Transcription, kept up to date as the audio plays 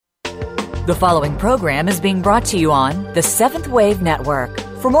The following program is being brought to you on the Seventh Wave Network.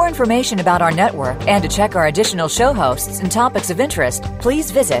 For more information about our network and to check our additional show hosts and topics of interest, please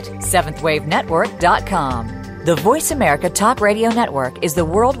visit seventhwavenetwork.com. The Voice America Talk Radio Network is the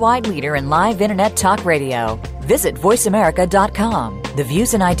worldwide leader in live Internet talk radio. Visit voiceamerica.com. The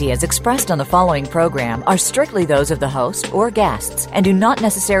views and ideas expressed on the following program are strictly those of the host or guests and do not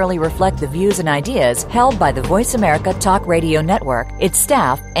necessarily reflect the views and ideas held by the Voice America Talk Radio Network, its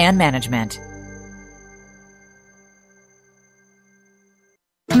staff, and management.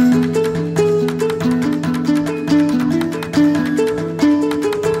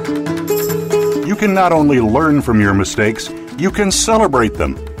 You can not only learn from your mistakes, you can celebrate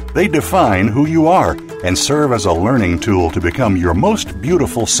them. They define who you are and serve as a learning tool to become your most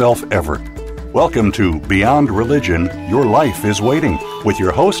beautiful self ever. Welcome to Beyond Religion, Your Life is Waiting, with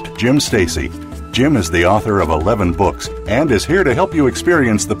your host, Jim Stacy. Jim is the author of 11 books and is here to help you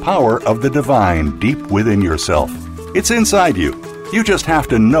experience the power of the divine deep within yourself. It's inside you. You just have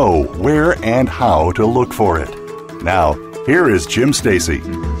to know where and how to look for it. Now, here is Jim Stacy.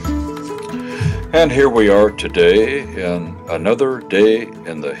 And here we are today in another day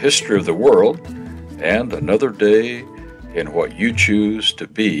in the history of the world and another day in what you choose to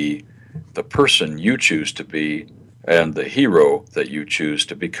be, the person you choose to be, and the hero that you choose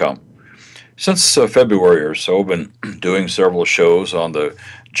to become. Since February or so, I've been doing several shows on the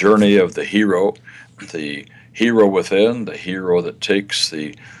journey of the hero within, the hero that takes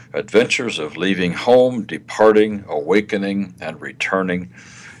the adventures of leaving home, departing, awakening, and returning.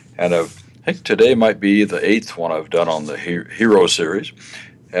 And I think today might be the 8th one I've done on the Hero series,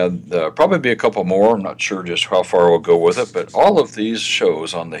 and probably be a couple more. I'm not sure just how far we'll go with it, but all of these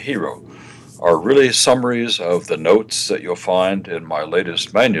shows on the Hero are really summaries of the notes that you'll find in my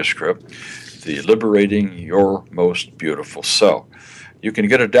latest manuscript, The Liberating Your Most Beautiful Self. You can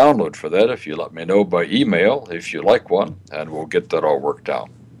get a download for that if you let me know by email if you like one, and we'll get that all worked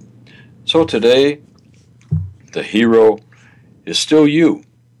out. So today, the hero is still you.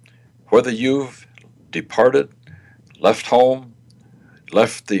 Whether you've departed, left home,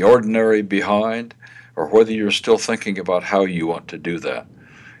 left the ordinary behind, or whether you're still thinking about how you want to do that,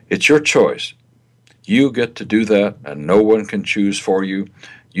 it's your choice. You get to do that, and no one can choose for you.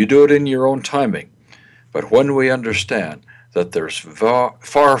 You do it in your own timing. But when we understand that there's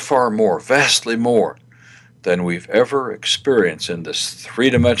far, far more, vastly more, than we've ever experienced in this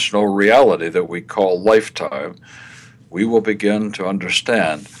three-dimensional reality that we call lifetime, we will begin to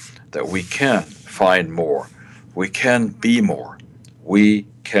understand that we can find more, we can be more, we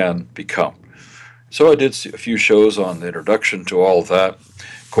can become. So I did a few shows on the introduction to all of that,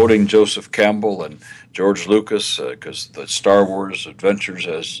 quoting Joseph Campbell and George Lucas, because the Star Wars adventures,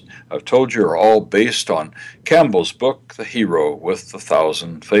 as I've told you, are all based on Campbell's book, The Hero with the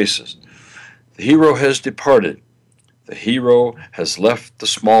Thousand Faces. The hero has departed. The hero has left the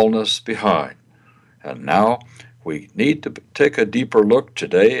smallness behind. And now we need to take a deeper look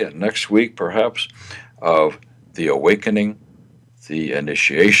today and next week, perhaps, of the awakening, the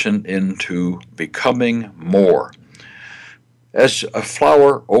initiation into becoming more. As a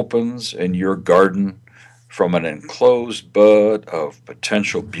flower opens in your garden from an enclosed bud of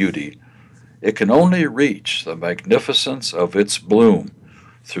potential beauty, it can only reach the magnificence of its bloom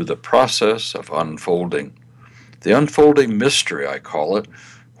through the process of unfolding. The unfolding mystery, I call it.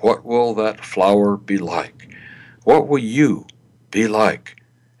 What will that flower be like? What will you be like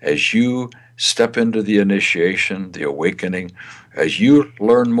as you step into the initiation, the awakening, as you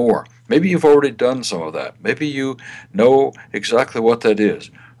learn more? Maybe you've already done some of that. Maybe you know exactly what that is.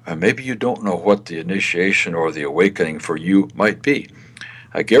 Or maybe you don't know what the initiation or the awakening for you might be.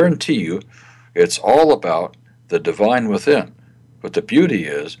 I guarantee you it's all about the divine within. But the beauty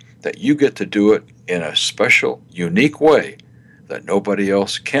is that you get to do it in a special, unique way that nobody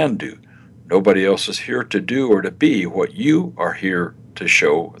else can do. Nobody else is here to do or to be what you are here to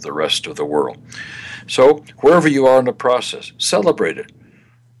show the rest of the world. So wherever you are in the process, celebrate it.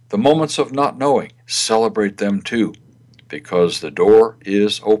 The moments of not knowing, celebrate them too, because the door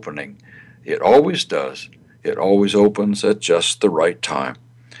is opening. It always does. It always opens at just the right time.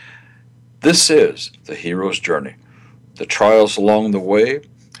 This is the hero's journey. The trials along the way,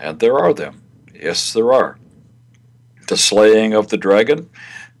 and there are them. Yes, there are. The slaying of the dragon.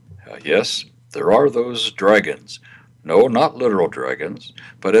 Yes, there are those dragons. No, not literal dragons,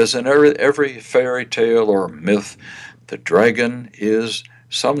 but as in every fairy tale or myth, the dragon is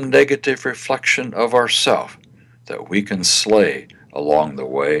some negative reflection of ourself that we can slay along the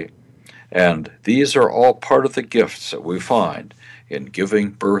way. And these are all part of the gifts that we find in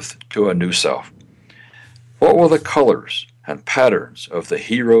giving birth to a new self. What will the colors and patterns of the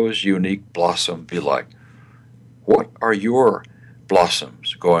hero's unique blossom be like? What are your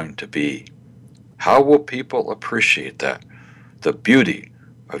blossoms going to be? How will people appreciate that? The beauty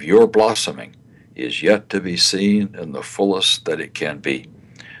of your blossoming is yet to be seen in the fullest that it can be.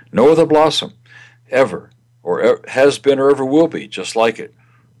 No other blossom ever, or has been or ever will be just like it.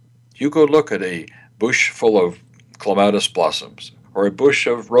 You go look at a bush full of clematis blossoms, or a bush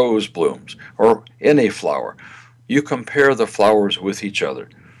of rose blooms, or any flower. You compare the flowers with each other.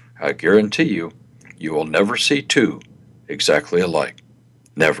 I guarantee you, you will never see two exactly alike.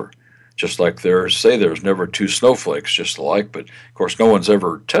 Never. Just like there's never two snowflakes just alike, but of course no one's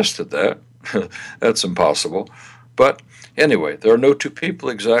ever tested that. That's impossible. But anyway, there are no two people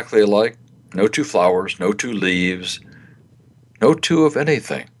exactly alike, no two flowers, no two leaves, no two of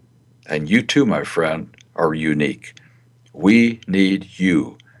anything. And you too, my friend, are unique. We need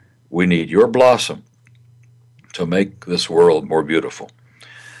you. We need your blossom to make this world more beautiful.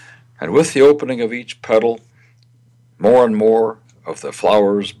 And with the opening of each petal, more and more of the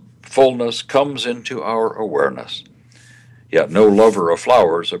flower's fullness comes into our awareness. Yet no lover of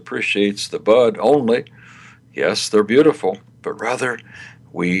flowers appreciates the bud only. Yes, they're beautiful, but rather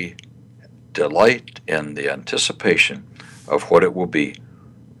we delight in the anticipation of what it will be,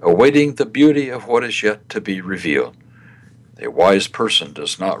 awaiting the beauty of what is yet to be revealed. A wise person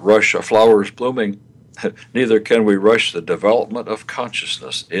does not rush a flower's blooming, neither can we rush the development of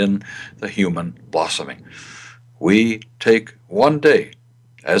consciousness in the human blossoming. We take one day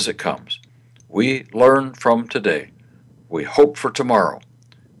as it comes. We learn from today. We hope for tomorrow.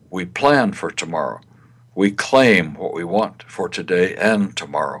 We plan for tomorrow. We claim what we want for today and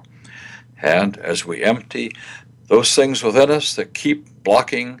tomorrow. And as we empty those things within us that keep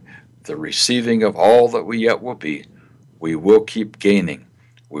blocking the receiving of all that we yet will be, we will keep gaining.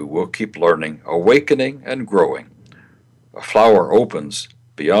 We will keep learning, awakening, and growing. A flower opens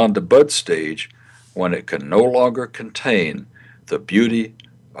beyond the bud stage when it can no longer contain the beauty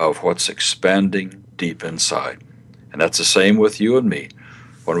of what's expanding deep inside. And that's the same with you and me.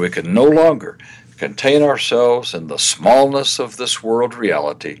 When we can no longer contain ourselves in the smallness of this world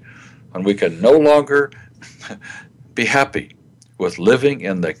reality, when we can no longer be happy with living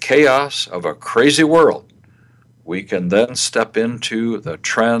in the chaos of a crazy world, we can then step into the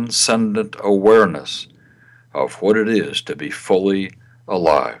transcendent awareness of what it is to be fully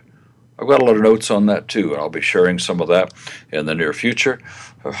alive. I've got a lot of notes on that too, and I'll be sharing some of that in the near future,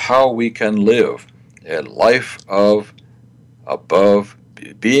 of how we can live a life of above,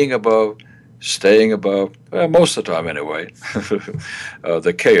 being above, staying above, most of the time anyway,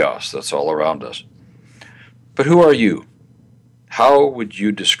 the chaos that's all around us. But who are you? How would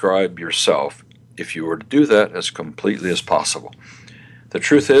you describe yourself if you were to do that as completely as possible? The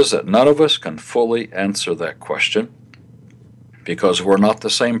truth is that none of us can fully answer that question because we're not the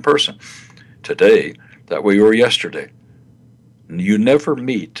same person today that we were yesterday. You never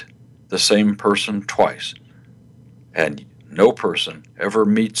meet the same person twice, and no person ever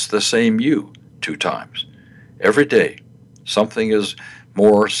meets the same you two times. Every day, something is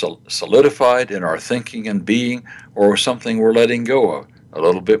more solidified in our thinking and being, or something we're letting go of a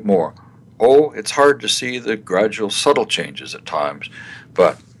little bit more. Oh, it's hard to see the gradual subtle changes at times,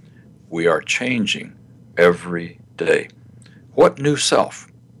 but we are changing every day. What new self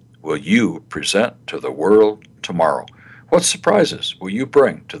will you present to the world tomorrow? What surprises will you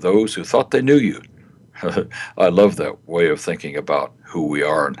bring to those who thought they knew you? I love that way of thinking about who we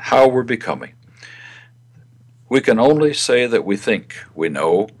are and how we're becoming. We can only say that we think we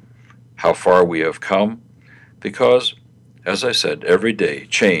know how far we have come because, as I said, every day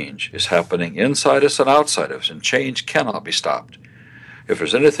change is happening inside us and outside us, and change cannot be stopped. If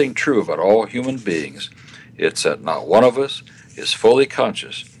there's anything true about all human beings, it's that not one of us is fully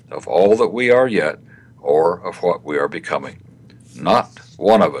conscious of all that we are yet or of what we are becoming. Not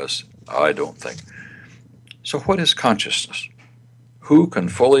one of us, I don't think. So what is consciousness? Who can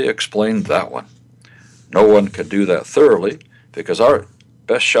fully explain that one? No one can do that thoroughly because our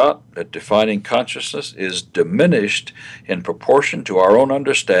best shot at defining consciousness is diminished in proportion to our own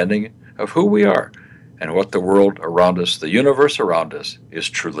understanding of who we are and what the world around us, the universe around us, is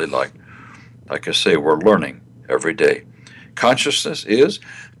truly like. Like I say, we're learning every day. Consciousness is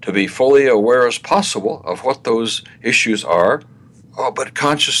to be fully aware as possible of what those issues are, but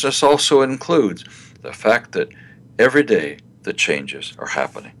consciousness also includes the fact that every day the changes are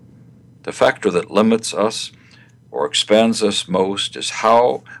happening. The factor that limits us or expands us most is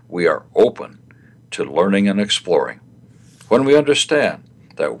how we are open to learning and exploring. When we understand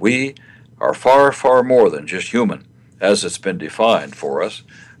that we are far, far more than just human, as it's been defined for us,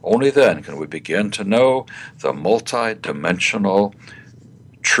 Only then can we begin to know the multi-dimensional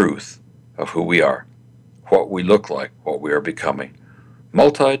truth of who we are, what we look like, what we are becoming.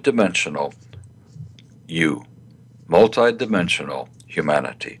 Multi-dimensional you, multi-dimensional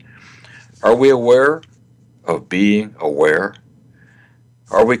humanity. Are we aware of being aware?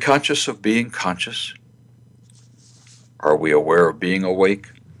 Are we conscious of being conscious? Are we aware of being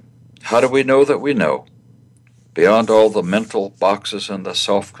awake? How do we know that we know? Beyond all the mental boxes and the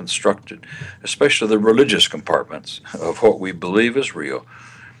self-constructed, especially the religious compartments of what we believe is real,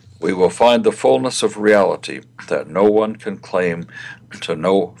 we will find the fullness of reality that no one can claim to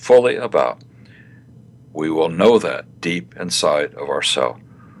know fully about. We will know that deep inside of ourselves.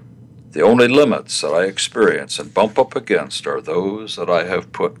 The only limits that I experience and bump up against are those that I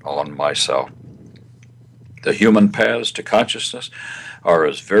have put on myself. The human paths to consciousness are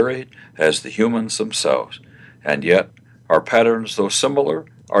as varied as the humans themselves, and yet our patterns, though similar,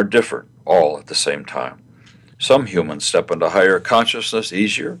 are different all at the same time. Some humans step into higher consciousness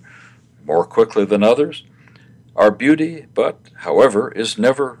easier, more quickly than others. Our beauty, however, is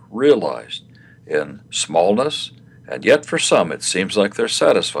never realized in smallness, and yet for some it seems like they're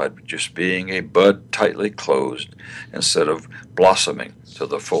satisfied with just being a bud tightly closed instead of blossoming to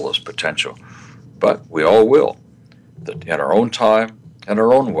the fullest potential. But we all will, in our own time and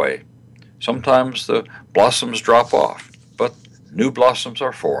our own way. Sometimes the blossoms drop off, but new blossoms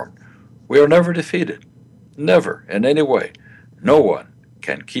are formed. We are never defeated, never in any way. No one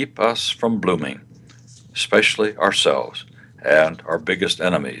can keep us from blooming, especially ourselves and our biggest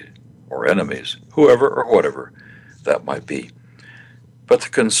enemy or enemies, whoever or whatever that might be. But the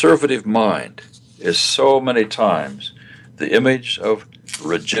conservative mind is so many times the image of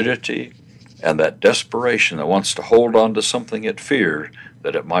rigidity and that desperation that wants to hold on to something it fears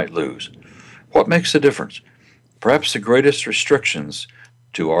that it might lose. What makes the difference? Perhaps the greatest restrictions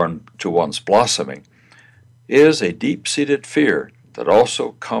to one's blossoming is a deep-seated fear that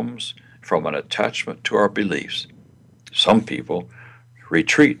also comes from an attachment to our beliefs. Some people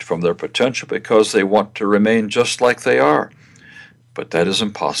retreat from their potential because they want to remain just like they are, but that is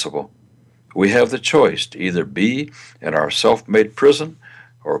impossible. We have the choice to either be in our self-made prison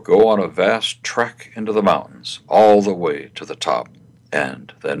or go on a vast trek into the mountains, all the way to the top,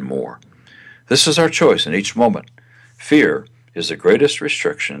 and then more. This is our choice in each moment. Fear is the greatest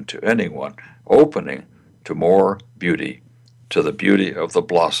restriction to anyone opening to more beauty, to the beauty of the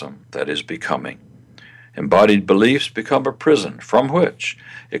blossom that is becoming. Embodied beliefs become a prison from which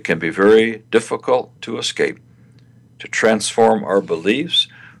it can be very difficult to escape. To transform our beliefs,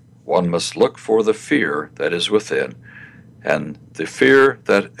 one must look for the fear that is within, and the fear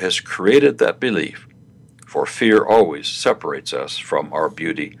that has created that belief, for fear always separates us from our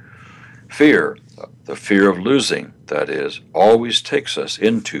beauty. Fear, the fear of losing, that is, always takes us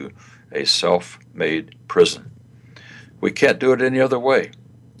into a self-made prison. We can't do it any other way.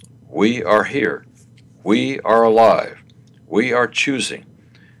 We are here. We are alive. We are choosing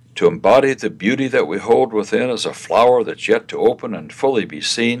to embody the beauty that we hold within as a flower that's yet to open and fully be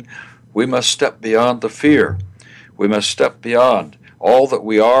seen. We must step beyond the fear. We must step beyond all that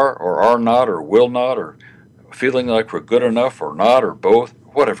we are or are not or will not, or feeling like we're good enough or not, or both,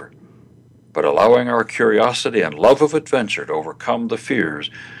 whatever. But allowing our curiosity and love of adventure to overcome the fears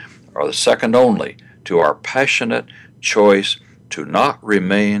are the second only to our passionate choice to not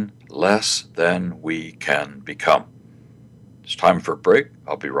remain less than we can become. It's time for a break.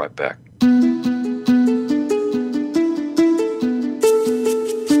 I'll be right back.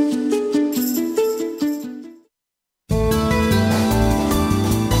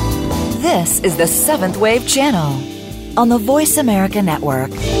 This is the Seventh Wave Channel on the Voice America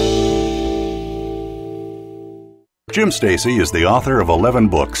Network. Jim Stacy is the author of 11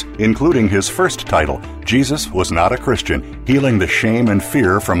 books, including his first title, Jesus Was Not a Christian, Healing the Shame and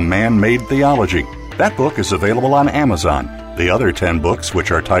Fear from Man-Made Theology. That book is available on Amazon. The other 10 books,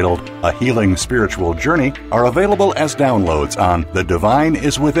 which are titled A Healing Spiritual Journey, are available as downloads on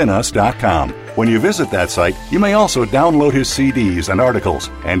thedivineiswithinus.com. When you visit that site, you may also download his CDs and articles,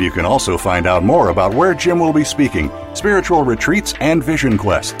 and you can also find out more about where Jim will be speaking, spiritual retreats, and vision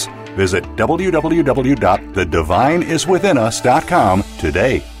quests. Visit www.thedivineiswithinus.com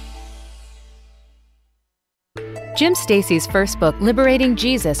today. Jim Stacy's first book, Liberating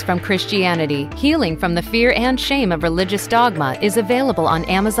Jesus from Christianity, Healing from the Fear and Shame of Religious Dogma, is available on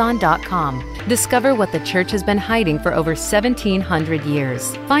Amazon.com. Discover what the church has been hiding for over 1,700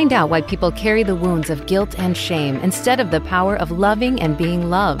 years. Find out why people carry the wounds of guilt and shame instead of the power of loving and being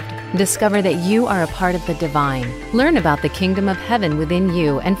loved. Discover that you are a part of the divine. Learn about the kingdom of heaven within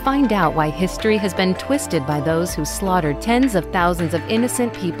you and find out why history has been twisted by those who slaughtered tens of thousands of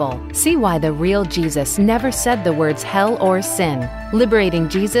innocent people. See why the real Jesus never said the words hell or sin. Liberating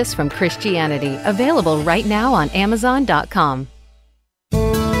Jesus from Christianity. Available right now on Amazon.com.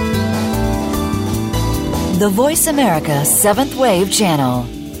 The Voice America Seventh Wave Channel.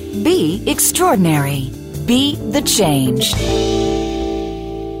 Be extraordinary. Be the change.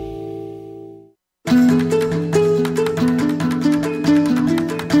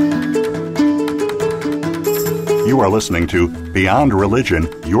 You are listening to Beyond Religion,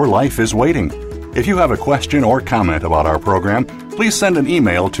 Your Life is Waiting. If you have a question or comment about our program, please send an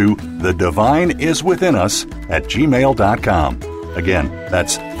email to thedivineiswithinus@gmail.com. Again,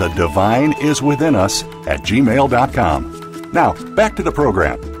 that's thedivineiswithinus@gmail.com. Now, back to the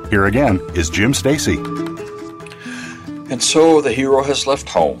program. Here again is Jim Stacy. And so the hero has left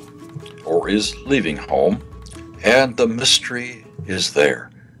home, or is leaving home, and the mystery is there.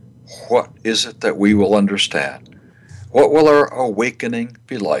 What is it that we will understand? What will our awakening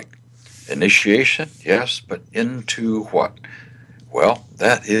be like? Initiation, yes, but into what? Well,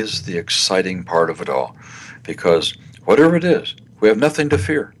 that is the exciting part of it all, because whatever it is, we have nothing to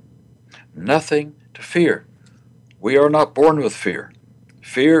fear. Nothing to fear. We are not born with fear.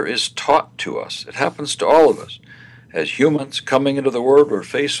 Fear is taught to us. It happens to all of us. As humans coming into the world, we're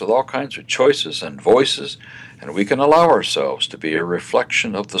faced with all kinds of choices and voices, and we can allow ourselves to be a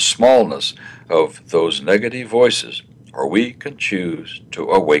reflection of the smallness of those negative voices, or we can choose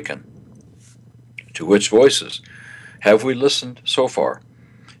to awaken. To which voices have we listened so far?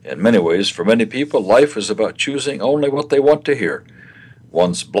 In many ways, for many people, life is about choosing only what they want to hear.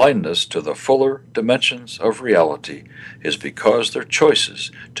 One's blindness to the fuller dimensions of reality is because their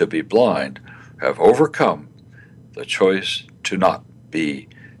choices to be blind have overcome the choice to not be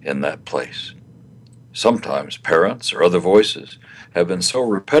in that place. Sometimes parents or other voices have been so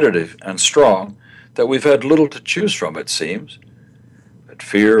repetitive and strong that we've had little to choose from, it seems. But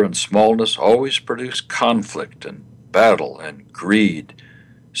fear and smallness always produce conflict and battle and greed,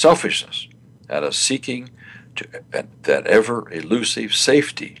 selfishness, and a seeking to that ever-elusive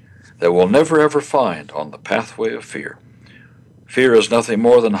safety that we'll never ever find on the pathway of fear. Fear is nothing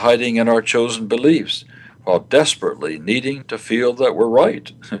more than hiding in our chosen beliefs while desperately needing to feel that we're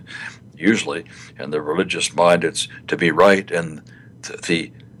right. Usually, in the religious mind, it's to be right in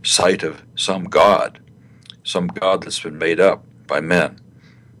the sight of some God that's been made up by men.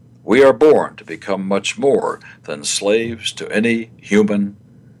 We are born to become much more than slaves to any human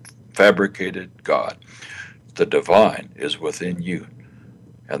fabricated God. The divine is within you,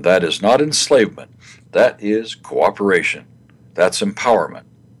 and that is not enslavement. That is cooperation. That's empowerment.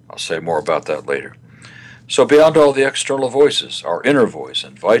 I'll say more about that later. So beyond all the external voices, our inner voice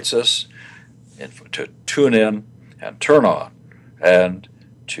invites us to tune in and turn on and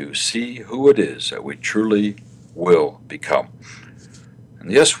to see who it is that we truly will become.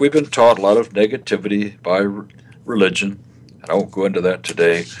 And yes, we've been taught a lot of negativity by religion. I won't go into that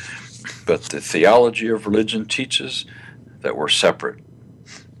today, but the theology of religion teaches that we're separate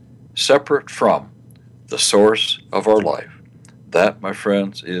from the source of our life. That, my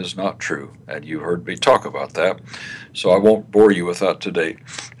friends, is not true, and you heard me talk about that, so I won't bore you with that today,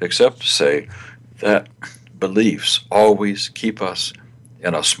 except to say that beliefs always keep us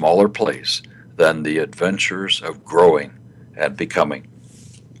in a smaller place than the adventures of growing and becoming.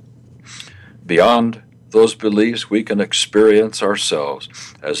 Beyond those beliefs, we can experience ourselves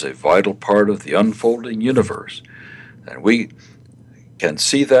as a vital part of the unfolding universe, and we can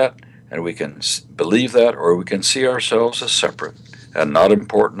see that, and we can believe that, or we can see ourselves as separate and not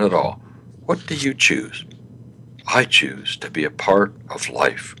important at all. What do you choose? I choose to be a part of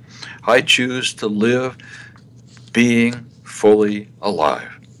life. I choose to live being fully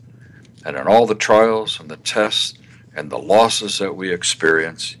alive. And in all the trials and the tests and the losses that we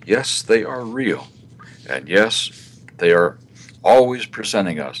experience, yes, they are real. And yes, they are always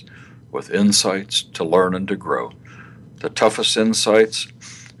presenting us with insights to learn and to grow. The toughest insights,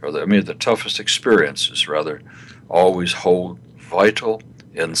 the toughest experiences, rather, always hold vital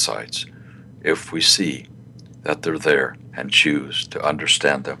insights if we see that they're there and choose to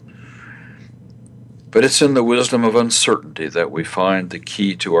understand them. But it's in the wisdom of uncertainty that we find the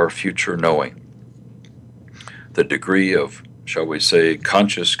key to our future knowing. The degree of, shall we say,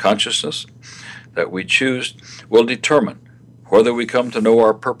 consciousness that we choose will determine whether we come to know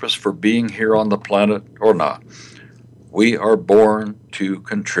our purpose for being here on the planet or not. We are born to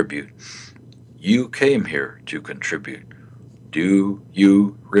contribute. You came here to contribute. Do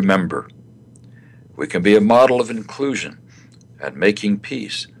you remember? We can be a model of inclusion and making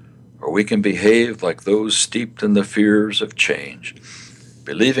peace, or we can behave like those steeped in the fears of change.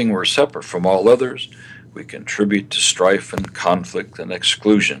 Believing we're separate from all others, we contribute to strife and conflict and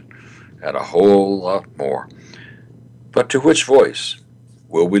exclusion, and a whole lot more. But to which voice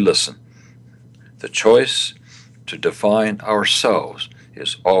will we listen? The choice to define ourselves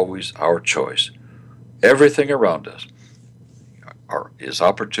is always our choice. Everything around us is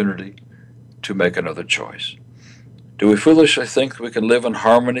opportunity to make another choice. Do we foolishly think we can live in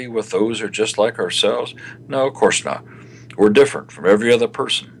harmony with those who are just like ourselves? No, of course not. We're different from every other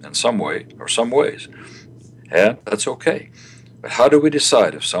person in some way or some ways, and that's okay. But how do we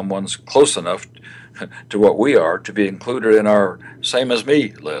decide if someone's close enough to what we are to be included in our same as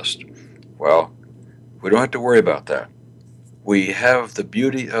me list? Well, we don't have to worry about that. We have the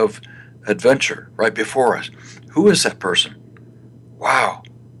beauty of adventure right before us. Who is that person? Wow,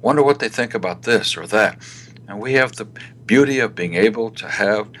 wonder what they think about this or that. And we have the beauty of being able to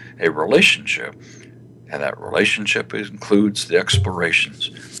have a relationship, and that relationship includes the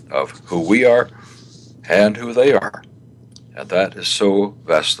explorations of who we are and who they are. And that is so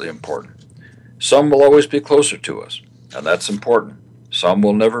vastly important. Some will always be closer to us, and that's important. Some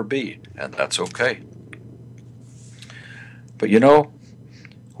will never be, and that's okay. But you know,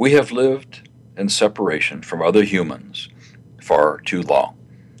 we have lived in separation from other humans far too long.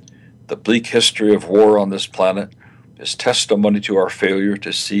 The bleak history of war on this planet is testimony to our failure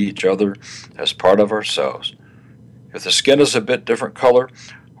to see each other as part of ourselves. If the skin is a bit different color,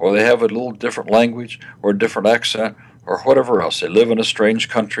 or they have a little different language, or a different accent, or whatever else, they live in a strange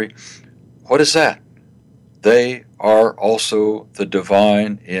country, what is that? They are also the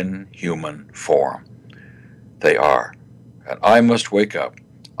divine in human form. They are. And I must wake up.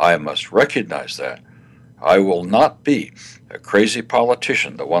 I must recognize that. I will not be a crazy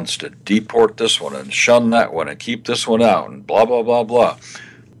politician that wants to deport this one and shun that one and keep this one out and blah, blah, blah, blah.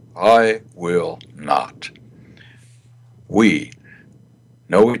 I will not. We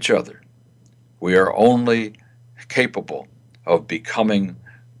know each other. We are only capable of becoming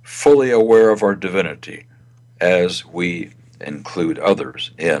fully aware of our divinity as we include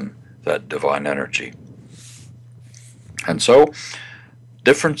others in that divine energy. And so,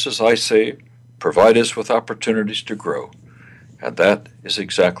 differences, I say, provide us with opportunities to grow, and that is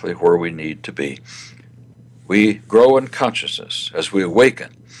exactly where we need to be. We grow in consciousness as we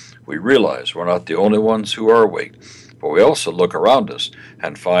awaken. We realize we're not the only ones who are awake, but we also look around us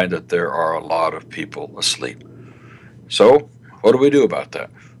and find that there are a lot of people asleep. So, what do we do about that?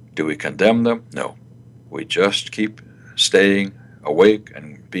 Do we condemn them? No. We just keep staying awake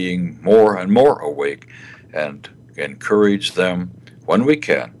and being more and more awake and encourage them when we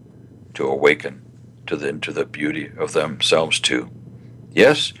can to awaken into the beauty of themselves too.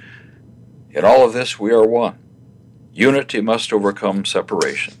 Yes, in all of this we are one. Unity must overcome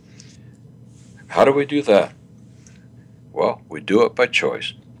separation. How do we do that? Well, we do it by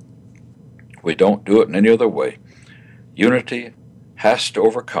choice. We don't do it in any other way. Unity has to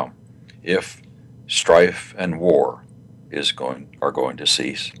overcome if strife and war are going to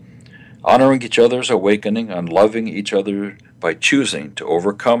cease. Honoring each other's awakening and loving each other by choosing to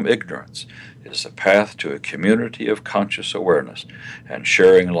overcome ignorance is the path to a community of conscious awareness and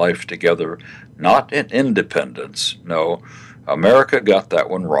sharing life together, not in independence. No, America got that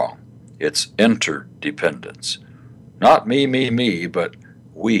one wrong. It's interdependence. Not me, but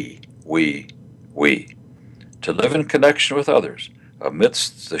we. To live in connection with others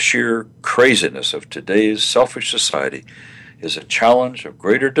amidst the sheer craziness of today's selfish society is a challenge of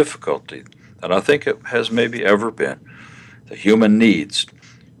greater difficulty than I think it has maybe ever been. The human needs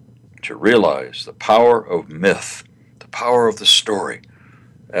to realize the power of myth, the power of the story,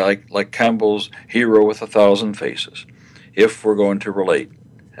 like Campbell's hero with 1,000 faces, if we're going to relate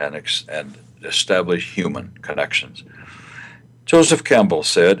and establish human connections. Joseph Campbell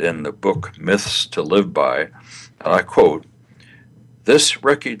said in the book Myths to Live By, and I quote, "This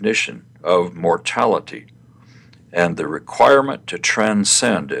recognition of mortality and the requirement to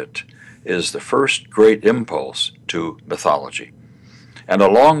transcend it is the first great impulse to mythology. And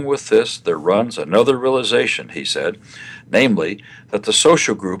along with this there runs another realization," he said, namely, that the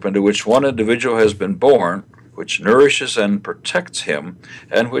social group into which one individual has been born, which nourishes and protects him,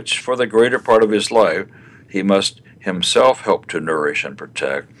 and which for the greater part of his life he must himself help to nourish and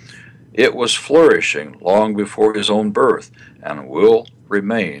protect, it was flourishing long before his own birth and will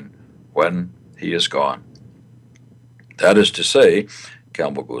remain when he is gone. That is to say,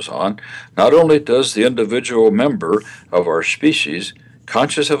 Campbell goes on, not only does the individual member of our species,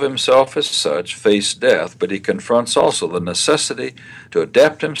 conscious of himself as such, face death, but he confronts also the necessity to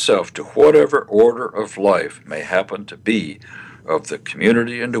adapt himself to whatever order of life may happen to be of the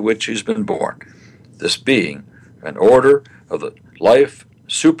community into which he's been born, this being an order of the life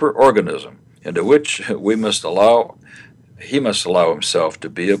superorganism into which he must allow himself to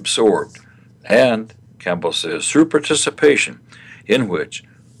be absorbed, and, Campbell says, through participation in which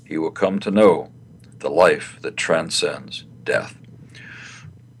he will come to know the life that transcends death.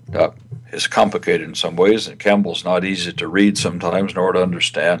 It's complicated in some ways, and Campbell's not easy to read sometimes nor to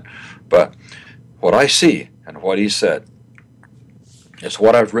understand, but what I see and what he said is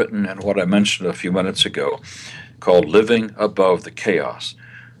what I've written and what I mentioned a few minutes ago, called living above the chaos,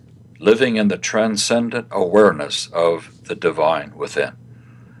 living in the transcendent awareness of the divine within.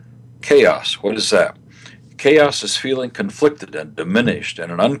 Chaos, what is that? Chaos is feeling conflicted and diminished in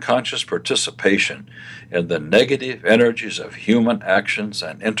an unconscious participation in the negative energies of human actions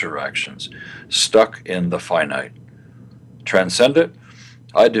and interactions stuck in the finite. Transcendent,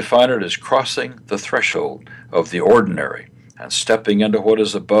 I define it as crossing the threshold of the ordinary and stepping into what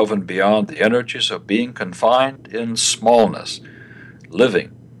is above and beyond the energies of being confined in smallness,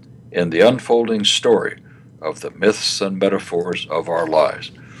 living in the unfolding story of the myths and metaphors of our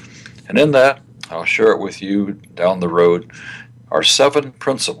lives. And in that, I'll share it with you down the road, are 7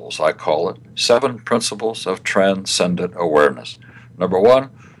 principles, I call it, 7 principles of transcendent awareness. Number 1,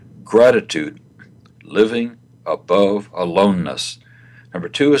 gratitude, living above aloneness. Number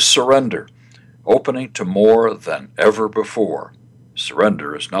 2 is surrender, opening to more than ever before.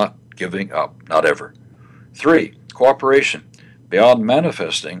 Surrender is not giving up, not ever. 3, cooperation, beyond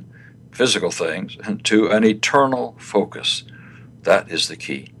manifesting physical things to an eternal focus. That is the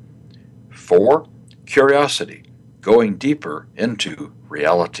key. 4, curiosity, going deeper into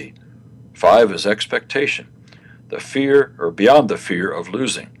reality. 5 is expectation, the fear or beyond the fear of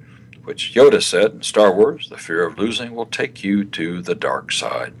losing, which Yoda said in Star Wars, the fear of losing will take you to the dark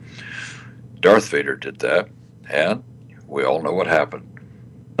side. Darth Vader did that, and we all know what happened.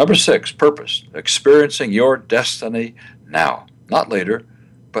 Number 6, purpose, experiencing your destiny now, not later,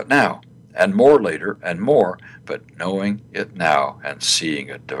 but now, and more later and more, but knowing it now and seeing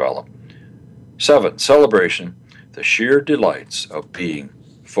it develop. 7, celebration, the sheer delights of being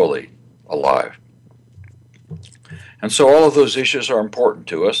fully alive. And so all of those issues are important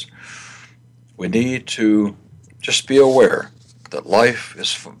to us. We need to just be aware that life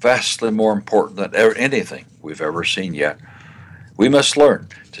is vastly more important than anything we've ever seen yet. We must learn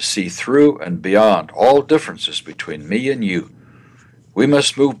to see through and beyond all differences between me and you. We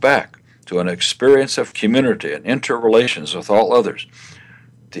must move back to an experience of community and interrelations with all others.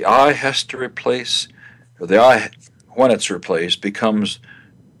 The I has to replace, or the I, when it's replaced, becomes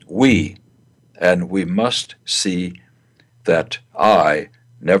we, and we must see that I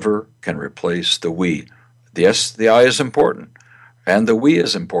never can replace the we. Yes, the I is important, and the we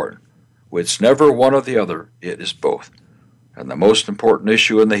is important. It's never one or the other, it is both. And the most important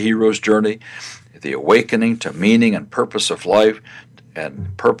issue in the hero's journey, the awakening to meaning and purpose of life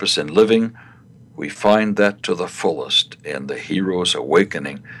and purpose in living, we find that to the fullest in the hero's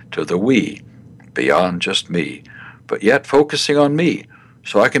awakening to the we, beyond just me, but yet focusing on me,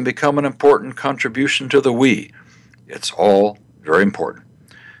 so I can become an important contribution to the we. It's all very important.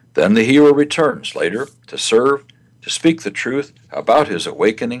 Then the hero returns later to serve, to speak the truth about his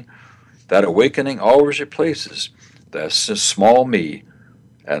awakening. That awakening always replaces the small me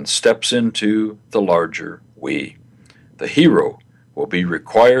and steps into the larger we. The hero will be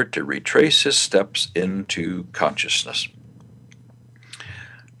required to retrace his steps into consciousness.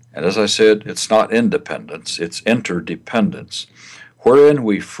 And as I said, it's not independence, it's interdependence, wherein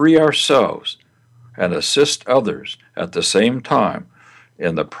we free ourselves and assist others at the same time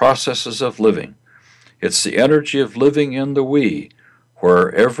in the processes of living. It's the energy of living in the we,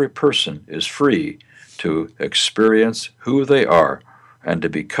 where every person is free to experience who they are and to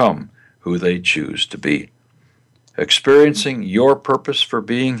become who they choose to be. Experiencing your purpose for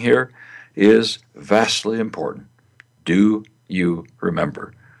being here is vastly important. Do you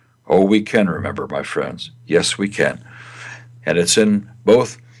remember? Oh, we can remember, my friends. Yes, we can. And it's in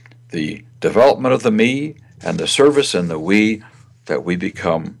both the development of the me and the service in the we that we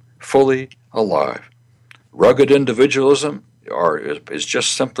become fully alive. Rugged individualism is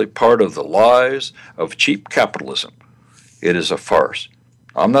just simply part of the lies of cheap capitalism. It is a farce.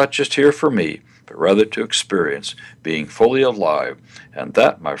 I'm not just here for me, but rather to experience being fully alive, and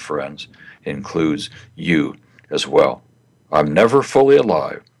that, my friends, includes you as well. I'm never fully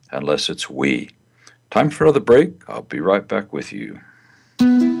alive unless it's we. Time for another break. I'll be right back with you.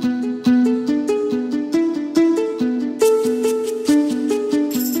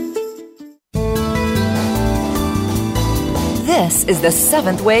 This is the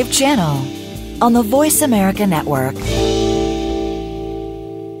Seventh Wave Channel on the Voice America Network.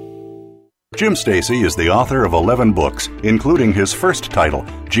 Jim Stacy is the author of 11 books, including his first title,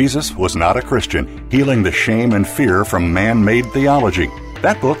 Jesus Was Not a Christian, Healing the Shame and Fear from Man-Made Theology.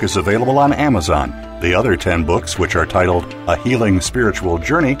 That book is available on Amazon. The other 10 books, which are titled A Healing Spiritual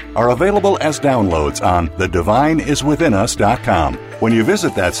Journey, are available as downloads on thedivineiswithinus.com. When you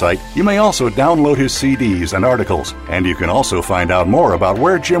visit that site, you may also download his CDs and articles, and you can also find out more about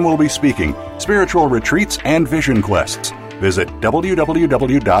where Jim will be speaking, spiritual retreats, and vision quests. Visit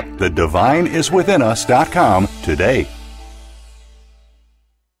www.thedivineiswithinus.com today.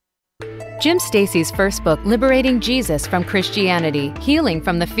 Jim Stacy's first book, Liberating Jesus from Christianity, Healing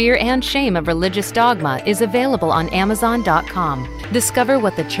from the Fear and Shame of Religious Dogma, is available on Amazon.com. Discover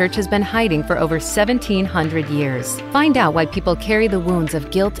what the church has been hiding for over 1,700 years. Find out why people carry the wounds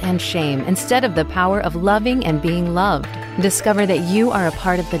of guilt and shame instead of the power of loving and being loved. Discover that you are a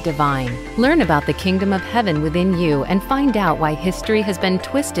part of the divine. Learn about the kingdom of heaven within you and find out why history has been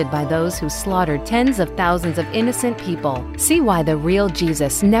twisted by those who slaughtered tens of thousands of innocent people. See why the real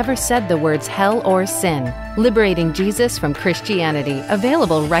Jesus never said the words hell or sin. Liberating Jesus from Christianity.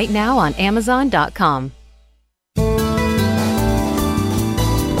 Available right now on Amazon.com.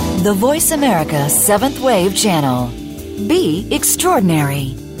 The Voice America Seventh Wave Channel. Be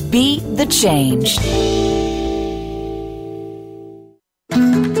extraordinary. Be the change.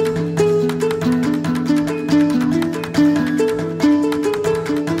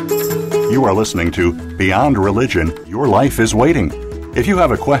 You are listening to Beyond Religion, Your Life is Waiting. If you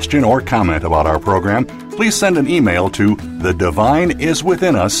have a question or comment about our program, please send an email to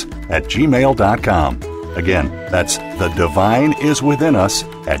thedivineiswithinus@gmail.com. Again, that's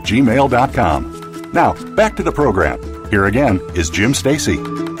thedivineiswithinus@gmail.com. Now, back to the program. Here again is Jim Stacy.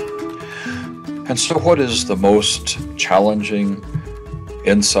 And so what is the most challenging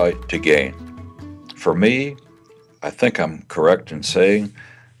insight to gain? For me, I think I'm correct in saying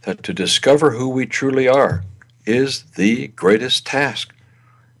that to discover who we truly are is the greatest task.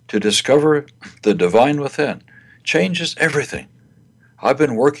 To discover the divine within changes everything. I've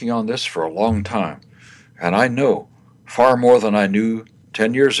been working on this for a long time, and I know far more than I knew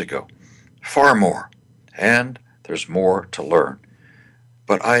 10 years ago. Far more. And there's more to learn.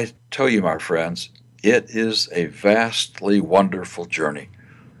 But I tell you, my friends, it is a vastly wonderful journey.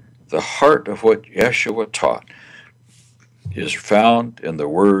 The heart of what Yeshua taught is found in the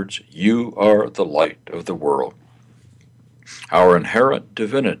words, "You are the light of the world." Our inherent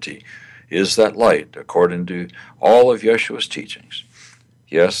divinity is that light, according to all of Yeshua's teachings.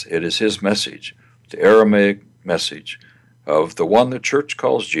 Yes, it is his message, the Aramaic message of the one the church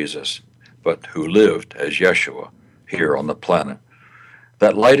calls Jesus, but who lived as Yeshua here on the planet.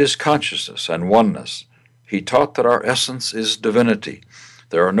 That light is consciousness and oneness. He taught that our essence is divinity.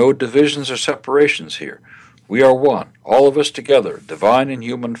 There are no divisions or separations here. We are one, all of us together, divine in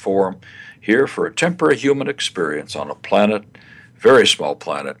human form, here for a temporary human experience on a planet, very small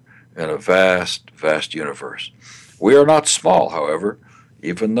planet, in a vast, vast universe. We are not small, however,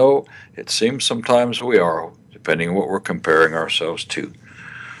 even though it seems sometimes we are, depending on what we're comparing ourselves to.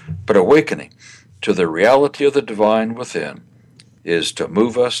 But awakening to the reality of the divine within is to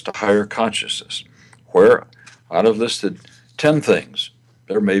move us to higher consciousness, where out of listed 10 things,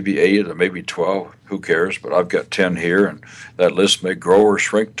 there may be 8 or maybe 12, who cares, but I've got 10 here, and that list may grow or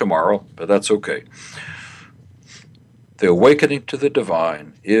shrink tomorrow, but that's okay. The awakening to the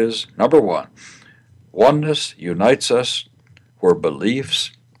divine is, number one, oneness unites us where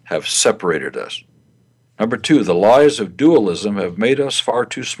beliefs have separated us. Number two, the lies of dualism have made us far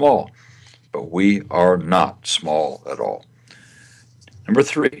too small, but we are not small at all. Number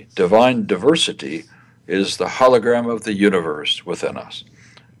three, divine diversity is the hologram of the universe within us.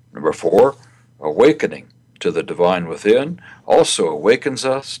 Number four, awakening to the divine within also awakens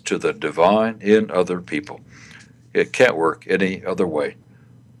us to the divine in other people. It can't work any other way.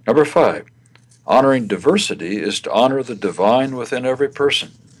 Number five, honoring diversity is to honor the divine within every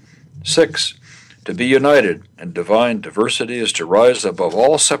person. 6, to be united in divine diversity is to rise above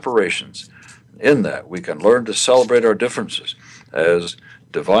all separations. In that, we can learn to celebrate our differences as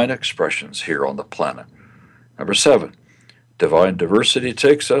divine expressions here on the planet. Number 7, divine diversity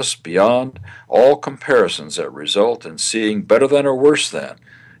takes us beyond all comparisons that result in seeing better than or worse than.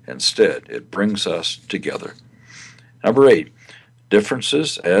 Instead, it brings us together. Number 8,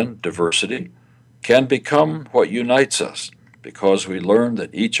 differences and diversity can become what unites us because we learn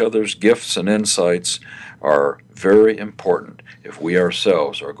that each other's gifts and insights are very important if we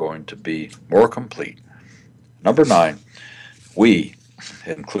ourselves are going to be more complete. Number 9, we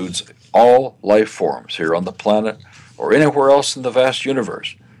includes all life forms here on the planet or anywhere else in the vast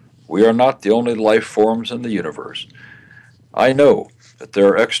universe. We are not the only life forms in the universe. I know that there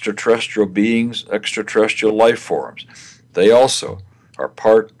are extraterrestrial beings, extraterrestrial life forms. They also are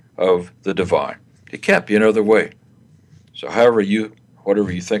part of the divine. It can't be another way. So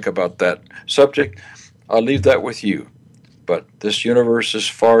whatever you think about that subject, I'll leave that with you. But this universe is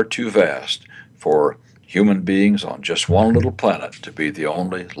far too vast for human beings on just one little planet to be the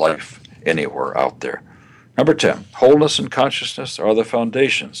only life anywhere out there. Number 10, wholeness and consciousness are the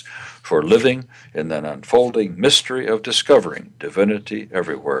foundations for living in an unfolding mystery of discovering divinity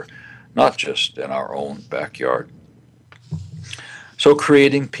everywhere, not just in our own backyard. So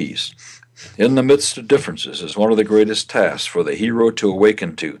creating peace in the midst of differences is one of the greatest tasks for the hero to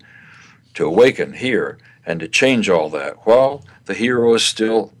awaken to awaken here and to change all that while the hero is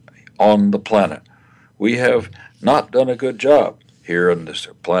still on the planet. We have not done a good job here on this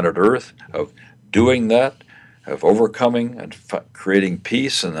planet Earth of doing that, of overcoming and creating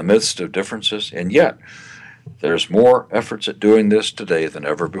peace in the midst of differences, and yet there's more efforts at doing this today than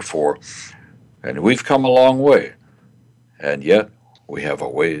ever before, and we've come a long way, and yet we have a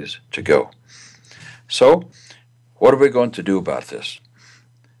ways to go. So, what are we going to do about this?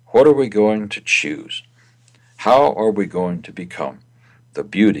 What are we going to choose? How are we going to become the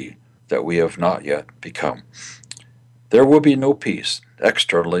beauty that we have not yet become? There will be no peace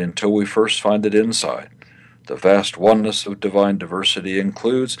externally until we first find it inside. The vast oneness of divine diversity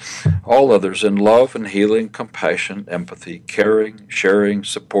includes all others in love and healing, compassion, empathy, caring, sharing,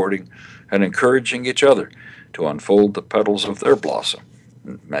 supporting, and encouraging each other to unfold the petals of their blossom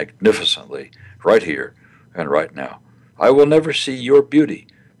magnificently right here and right now. I will never see your beauty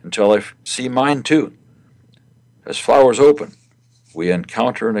until I see mine too. As flowers open, we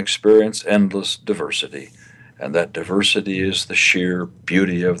encounter and experience endless diversity, and that diversity is the sheer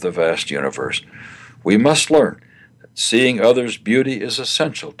beauty of the vast universe. We must learn that seeing others' beauty is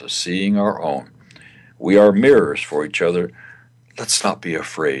essential to seeing our own. We are mirrors for each other. Let's not be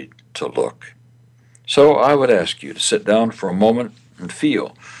afraid to look. So I would ask you to sit down for a moment and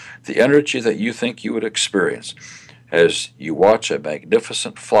feel the energy that you think you would experience as you watch a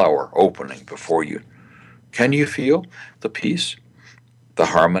magnificent flower opening before you. Can you feel the peace, the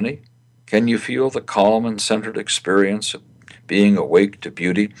harmony? Can you feel the calm and centered experience of being awake to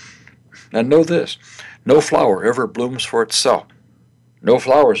beauty? And know this, no flower ever blooms for itself. No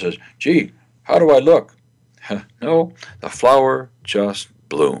flower says, gee, how do I look? No, the flower just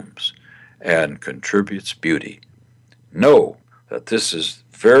blooms and contributes beauty. Know that this is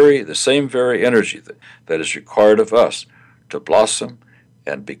the same very energy that is required of us to blossom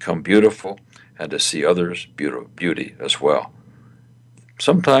and become beautiful and to see others' beauty as well.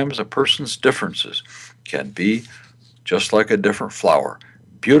 Sometimes a person's differences can be just like a different flower,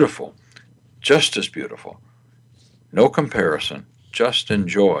 beautiful, just as beautiful. No comparison, just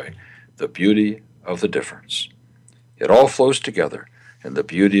enjoy the beauty of the difference. It all flows together in the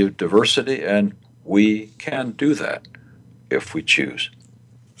beauty of diversity, and we can do that if we choose.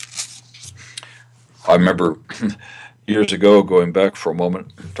 I remember years ago, going back for a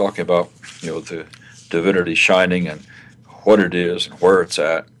moment, talking about the divinity shining and what it is and where it's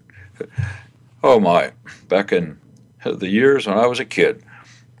at. Oh my, back in the years when I was a kid,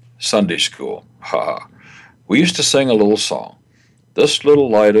 Sunday school, we used to sing a little song. This little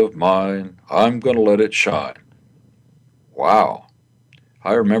light of mine, I'm going to let it shine. Wow,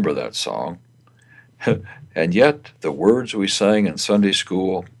 I remember that song. And yet the words we sang in Sunday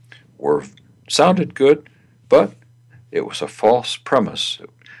school sounded good, but it was a false premise.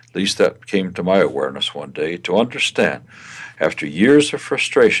 At least that came to my awareness one day, to understand, after years of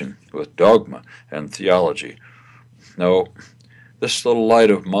frustration with dogma and theology. No, this little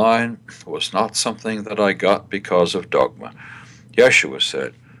light of mine was not something that I got because of dogma. Yeshua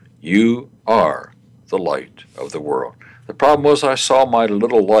said, you are the light of the world. The problem was I saw my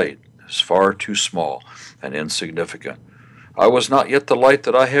little light as far too small and insignificant. I was not yet the light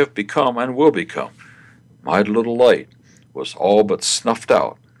that I have become and will become. My little light was all but snuffed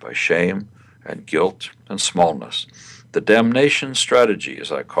out by shame and guilt and smallness. The damnation strategy,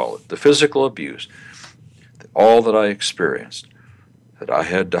 as I call it, the physical abuse, all that I experienced, that I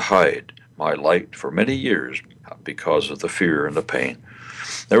had to hide my light for many years because of the fear and the pain.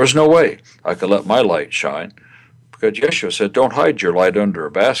 There was no way I could let my light shine, because Yeshua said, don't hide your light under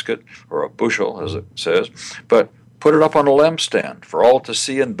a basket or a bushel, as it says, but put it up on a lampstand for all to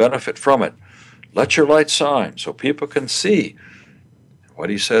see and benefit from it. Let your light shine so people can see. What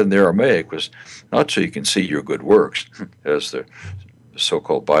he said in the Aramaic was not so you can see your good works, as the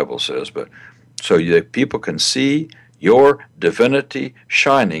so-called Bible says, but so that people can see your divinity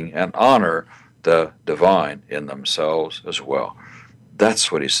shining and honor the divine in themselves as well.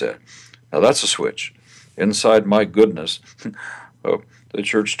 That's what he said. Now that's a switch. Inside my goodness, Oh, the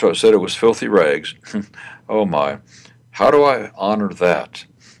church said it was filthy rags. Oh my. How do I honor that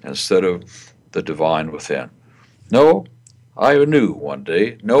instead of the divine within? No, I knew one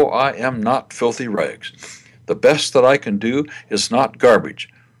day, no, I am not filthy rags. The best that I can do is not garbage.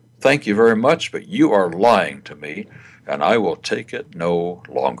 Thank you very much, but you are lying to me, and I will take it no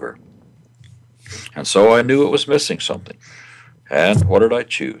longer. And so I knew it was missing something. And what did I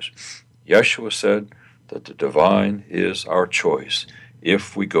choose? Yeshua said that the divine is our choice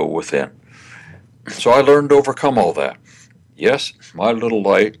if we go within. So I learned to overcome all that. Yes, my little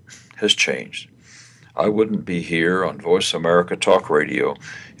light has changed. I wouldn't be here on Voice America Talk Radio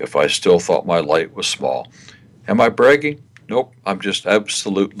if I still thought my light was small. Am I bragging? Nope, I'm just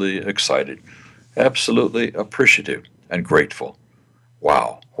absolutely excited, absolutely appreciative and grateful.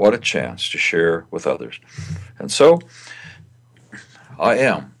 Wow, what a chance to share with others. And so, I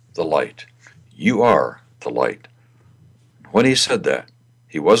am the light. You are the light. When he said that,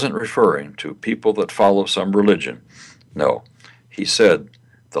 he wasn't referring to people that follow some religion. No, he said,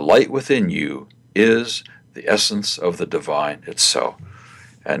 the light within you is the essence of the divine itself.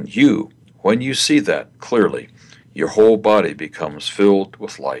 And you, when you see that clearly, your whole body becomes filled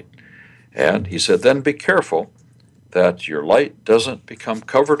with light. And he said, then be careful that your light doesn't become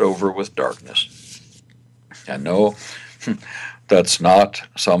covered over with darkness. And no, that's not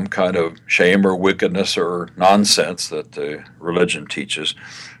some kind of shame or wickedness or nonsense that the religion teaches.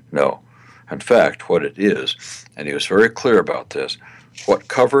 No. In fact, what it is, and he was very clear about this, what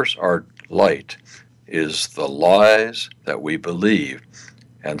covers our light is the lies that we believe,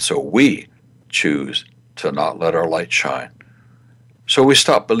 and so we choose to not let our light shine. So we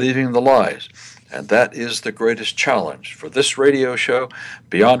stop believing the lies, and that is the greatest challenge for this radio show.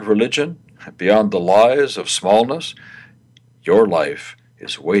 Beyond religion, beyond the lies of smallness, your life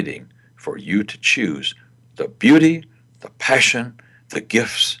is waiting for you to choose the beauty, the passion, the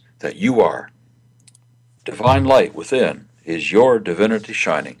gifts that you are. Divine light within is your divinity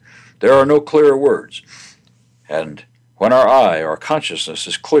shining. There are no clearer words. And when our eye, our consciousness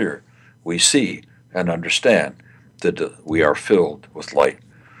is clear, we see and understand that we are filled with light.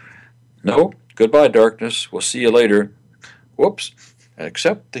 No, goodbye darkness, we'll see you later. Whoops,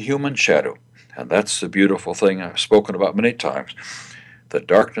 except the human shadow. And that's the beautiful thing I've spoken about many times. The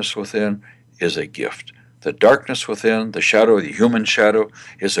darkness within is a gift. The darkness within, the shadow, the human shadow,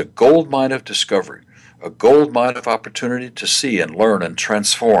 is a gold mine of discovery, a gold mine of opportunity to see and learn and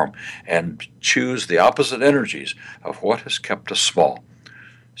transform and choose the opposite energies of what has kept us small.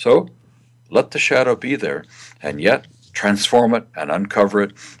 So let the shadow be there, and yet transform it and uncover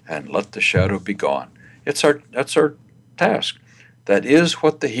it and let the shadow be gone. That's our task. That is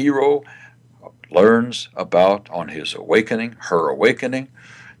what the hero learns about on his awakening, her awakening.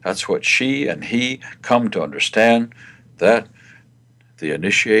 That's what she and he come to understand, that the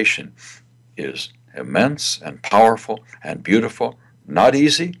initiation is immense and powerful and beautiful, not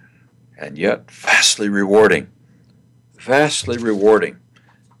easy, and yet vastly rewarding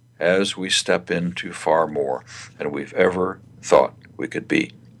as we step into far more than we've ever thought we could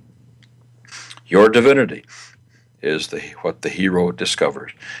be. Your divinity is what the hero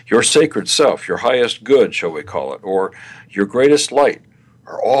discovers. Your sacred self, your highest good, shall we call it, or your greatest light,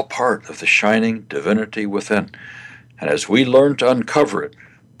 are all part of the shining divinity within. And as we learn to uncover it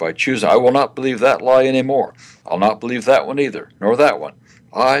by choosing, I will not believe that lie anymore. I'll not believe that one either, nor that one.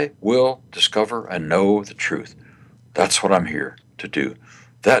 I will discover and know the truth. That's what I'm here to do.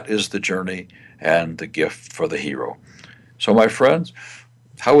 That is the journey and the gift for the hero. So my friends,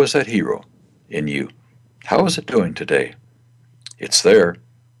 how is that hero in you? How is it doing today? It's there.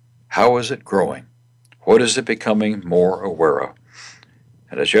 How is it growing? What is it becoming more aware of?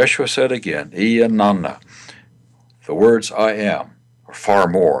 And as Yeshua said again, Iyanana, the words I am are far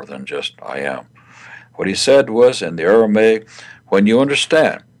more than just I am. What he said was in the Aramaic, when you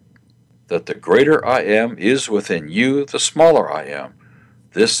understand that the greater I am is within you, the smaller I am,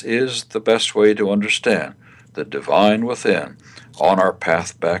 this is the best way to understand the divine within on our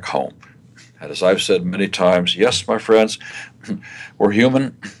path back home. And as I've said many times, yes, my friends, we're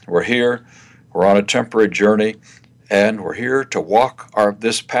human, we're here, we're on a temporary journey, and we're here to walk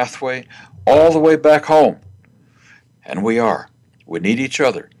this pathway all the way back home. And we are. We need each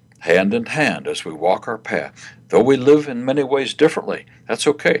other, hand in hand, as we walk our path. Though we live in many ways differently, that's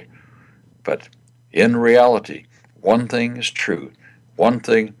okay. But in reality, one thing is true, one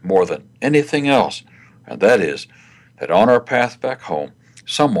thing more than anything else, and that is that on our path back home,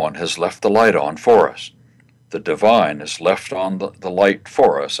 someone has left the light on for us. The divine has left on the light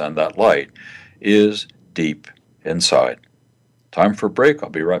for us, and that light is deep inside. Time for a break. I'll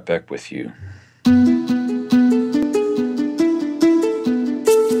be right back with you.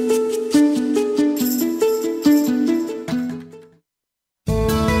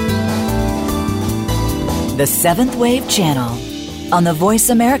 the Seventh Wave Channel on the Voice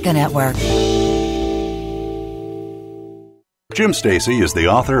America Network. Jim Stacy is the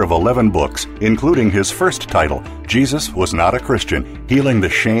author of 11 books, including his first title, Jesus Was Not a Christian, Healing the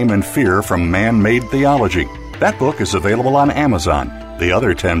Shame and Fear from Man-Made Theology. That book is available on Amazon. The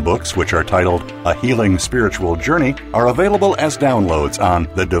other 10 books, which are titled A Healing Spiritual Journey, are available as downloads on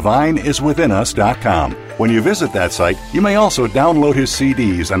thedivineiswithinus.com. When you visit that site, you may also download his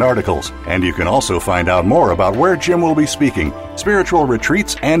CDs and articles, and you can also find out more about where Jim will be speaking, spiritual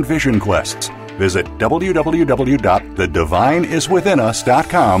retreats, and vision quests. Visit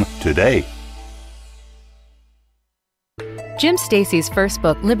www.thedivineiswithinus.com today. Jim Stacy's first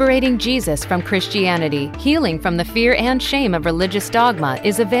book, Liberating Jesus from Christianity, Healing from the Fear and Shame of Religious Dogma,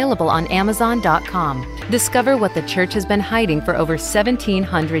 is available on Amazon.com. Discover what the church has been hiding for over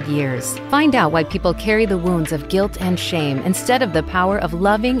 1,700 years. Find out why people carry the wounds of guilt and shame instead of the power of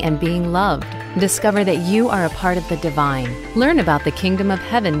loving and being loved. Discover that you are a part of the divine. Learn about the kingdom of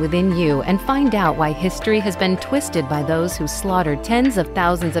heaven within you and find out why history has been twisted by those who slaughtered tens of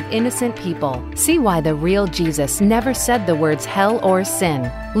thousands of innocent people. See why the real Jesus never said the words hell or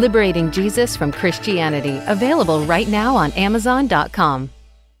sin. Liberating Jesus from Christianity. Available right now on Amazon.com.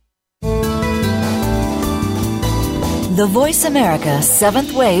 The Voice America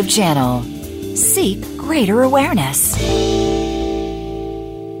Seventh Wave Channel. Seek greater awareness.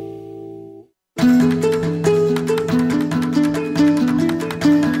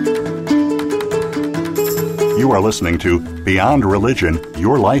 You are listening to Beyond Religion,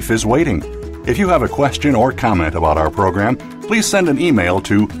 Your Life is Waiting. If you have a question or comment about our program, please send an email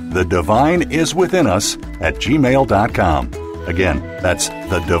to thedivineiswithinus@gmail.com. Again, that's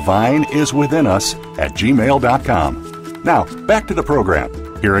thedivineiswithinus@gmail.com. Now, back to the program.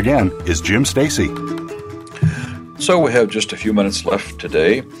 Here again is Jim Stacy. So we have just a few minutes left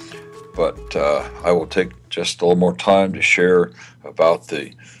today, but I will take just a little more time to share about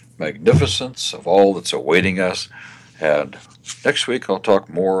the magnificence of all that's awaiting us. And next week I'll talk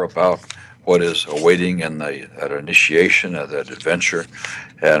more about what is awaiting in that initiation of that adventure.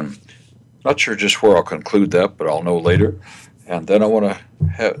 And not sure just where I'll conclude that, but I'll know later. And then I want to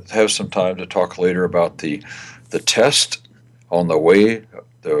have some time to talk later about the test on the way,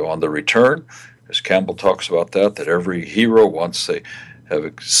 on the return, as Campbell talks about that every hero, once they have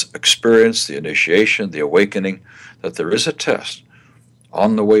experienced the initiation, the awakening, that there is a test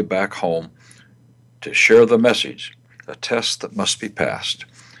on the way back home to share the message, a test that must be passed.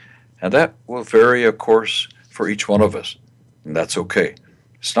 And that will vary, of course, for each one of us, and that's okay.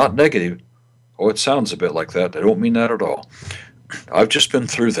 It's not negative. Oh, it sounds a bit like that. I don't mean that at all. I've just been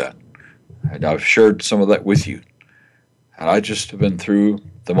through that, and I've shared some of that with you. And I just have been through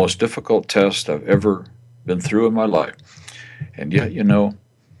the most difficult test I've ever been through in my life. And yet,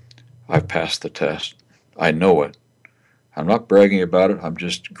 I've passed the test. I know it. I'm not bragging about it. I'm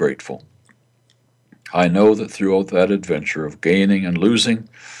just grateful. I know that throughout that adventure of gaining and losing,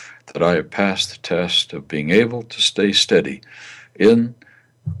 that I have passed the test of being able to stay steady in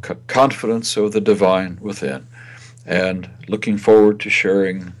confidence of the divine within, and looking forward to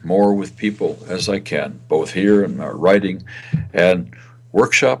sharing more with people as I can, both here in our writing and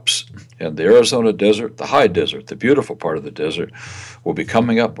workshops in the Arizona desert, the high desert, the beautiful part of the desert, will be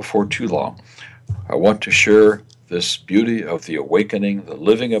coming up before too long. I want to share this beauty of the awakening, the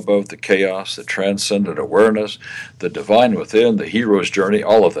living above the chaos, the transcendent awareness, the divine within, the hero's journey,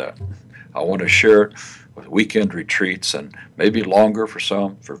 all of that. I want to share it with weekend retreats and maybe longer for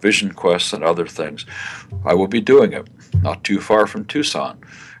some, for vision quests and other things. I will be doing it not too far from Tucson,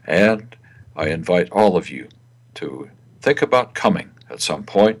 and I invite all of you to think about coming at some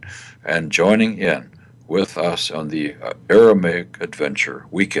point and joining in with us on the Aramaic Adventure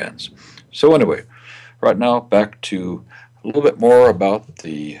weekends. So anyway, right now back to a little bit more about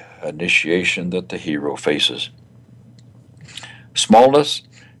the initiation that the hero faces. Smallness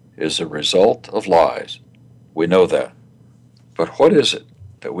is a result of lies. We know that. But what is it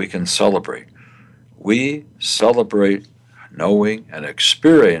that we can celebrate? We celebrate knowing and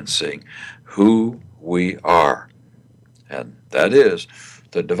experiencing who we are. And that is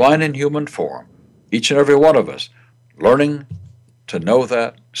the divine in human form, each and every one of us, learning to know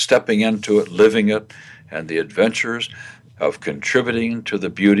that, stepping into it, living it, and the adventures of contributing to the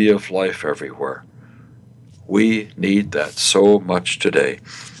beauty of life everywhere. We need that so much today.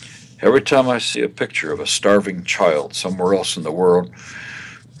 Every time I see a picture of a starving child somewhere else in the world,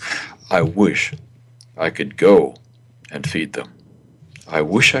 I wish I could go and feed them. I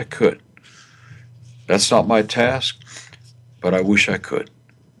wish I could. That's not my task, but I wish I could.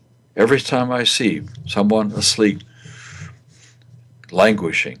 Every time I see someone asleep,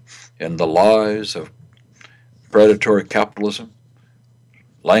 languishing in the lies of predatory capitalism,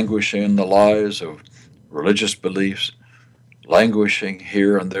 languishing in the lies of religious beliefs, languishing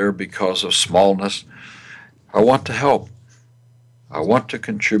here and there because of smallness. I want to help. I want to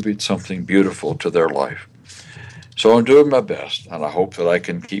contribute something beautiful to their life. So I'm doing my best, and I hope that I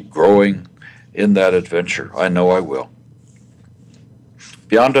can keep growing in that adventure. I know I will.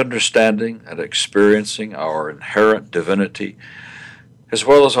 Beyond understanding and experiencing our inherent divinity, as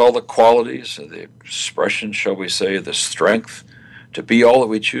well as all the qualities, the expression, shall we say, the strength to be all that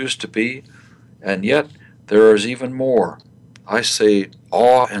we choose to be, and yet there is even more, I say,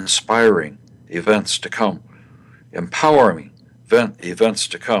 awe-inspiring events to come, empowering events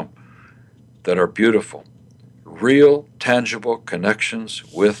to come that are beautiful, real, tangible connections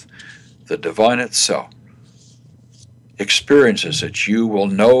with the divine itself, experiences that you will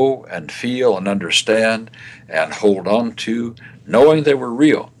know and feel and understand and hold on to, knowing they were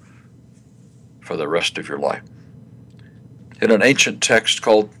real for the rest of your life. In an ancient text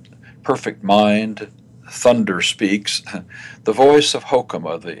called Perfect Mind, Thunder Speaks, the voice of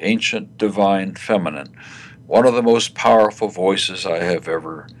Hokama, the ancient divine feminine, one of the most powerful voices I have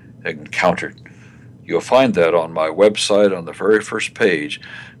ever encountered. You'll find that on my website on the very first page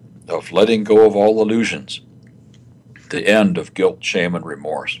of Letting Go of All Illusions, the end of guilt, shame, and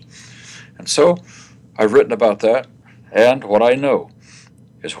remorse. And so I've written about that, and what I know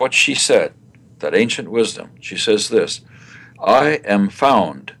is what she said, that ancient wisdom. She says this, I am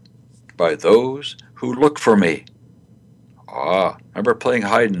found by those who look for me. Remember playing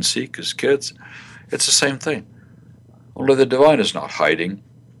hide and seek as kids? It's the same thing. Only the divine is not hiding.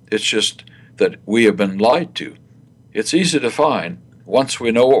 It's just that we have been lied to. It's easy to find once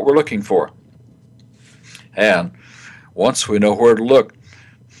we know what we're looking for. And once we know where to look,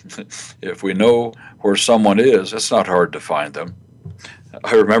 if we know where someone is, it's not hard to find them.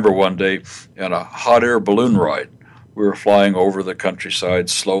 I remember one day in a hot air balloon ride, we were flying over the countryside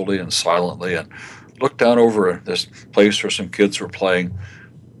slowly and silently and looked down over this place where some kids were playing.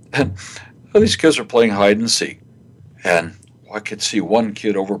 And these kids were playing hide and seek. And I could see one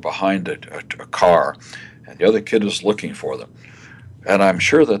kid over behind a car, and the other kid was looking for them. And I'm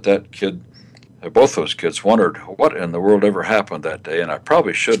sure that kid, both those kids, wondered what in the world ever happened that day. And I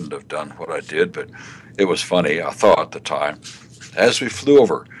probably shouldn't have done what I did, but it was funny, I thought at the time. As we flew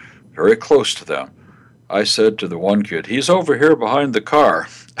over very close to them, I said to the one kid, he's over here behind the car.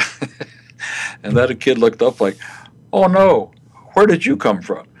 And that kid looked up like, oh no, where did you come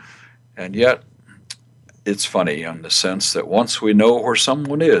from? And yet, it's funny in the sense that once we know where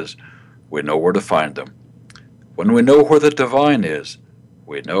someone is, we know where to find them. When we know where the divine is,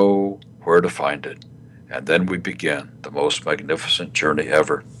 we know where to find it. And then we begin the most magnificent journey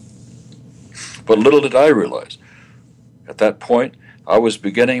ever. But little did I realize, at that point, I was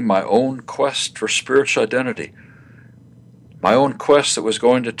beginning my own quest for spiritual identity. My own quest that was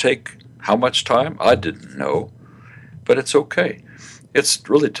going to take how much time? I didn't know. But it's okay. It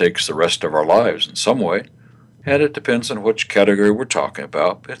really takes the rest of our lives in some way. And it depends on which category we're talking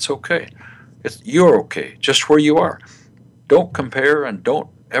about. It's okay. You're okay, just where you are. Don't compare and don't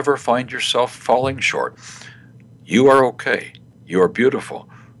ever find yourself falling short. You are okay. You are beautiful,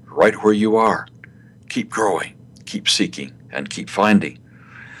 right where you are. Keep growing, keep seeking, and keep finding.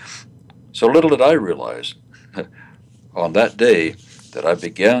 So little did I realize on that day that I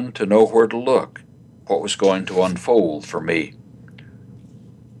began to know where to look, what was going to unfold for me.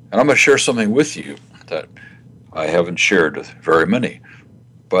 And I'm going to share something with you that I haven't shared with very many,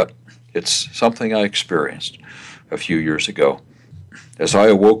 but it's something I experienced a few years ago. As I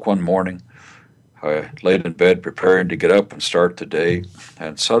awoke one morning, I laid in bed preparing to get up and start the day,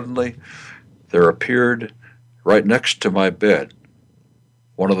 and suddenly there appeared right next to my bed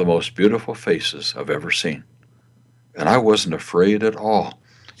one of the most beautiful faces I've ever seen. And I wasn't afraid at all.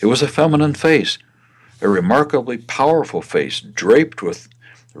 It was a feminine face, a remarkably powerful face draped with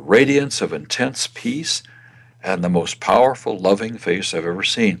the radiance of intense peace and the most powerful, loving face I've ever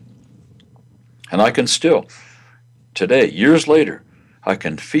seen. And I can still, today, years later, I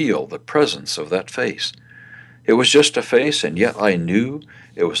can feel the presence of that face. It was just a face, and yet I knew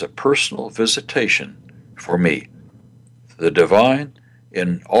it was a personal visitation for me. The divine,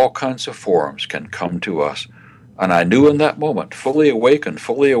 in all kinds of forms, can come to us. And I knew in that moment, fully awake and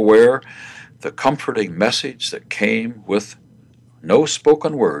fully aware, the comforting message that came with no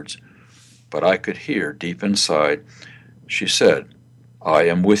spoken words, but I could hear deep inside. She said, I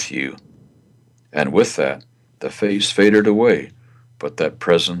am with you. And with that, the face faded away, but that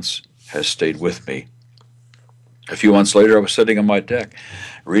presence has stayed with me. A few months later, I was sitting on my deck,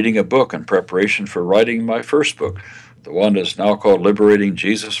 reading a book in preparation for writing my first book, the one that's now called Liberating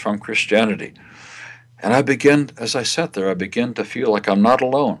Jesus from Christianity. And as I sat there, I began to feel like I'm not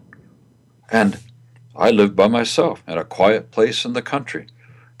alone. And I lived by myself in a quiet place in the country.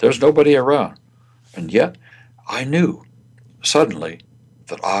 There's nobody around. And yet, I knew suddenly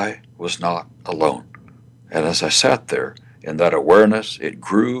that I was not alone. And as I sat there in that awareness, it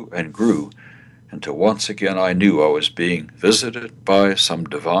grew and grew until once again I knew I was being visited by some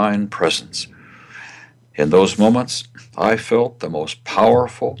divine presence. In those moments, I felt the most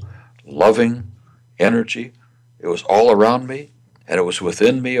powerful, loving energy. It was all around me, and it was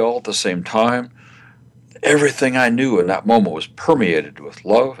within me all at the same time. Everything I knew in that moment was permeated with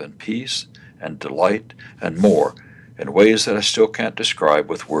love and peace and delight and more in ways that I still can't describe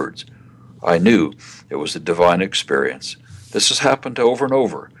with words. I knew it was a divine experience. This has happened over and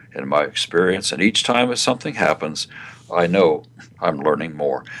over in my experience, and each time something happens, I know I'm learning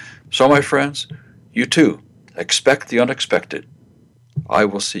more. So, my friends, you too, expect the unexpected. I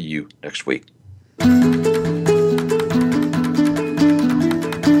will see you next week.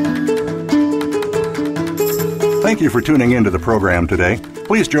 Thank you for tuning into the program today.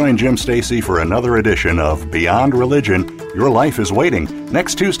 Please join Jim Stacy for another edition of Beyond Religion, Your Life is Waiting,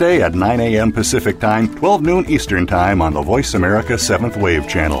 next Tuesday at 9 a.m. Pacific Time, 12 noon Eastern Time on the Voice America 7th Wave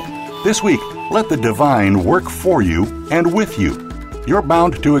channel. This week, let the divine work for you and with you. You're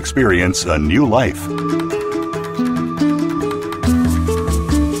bound to experience a new life.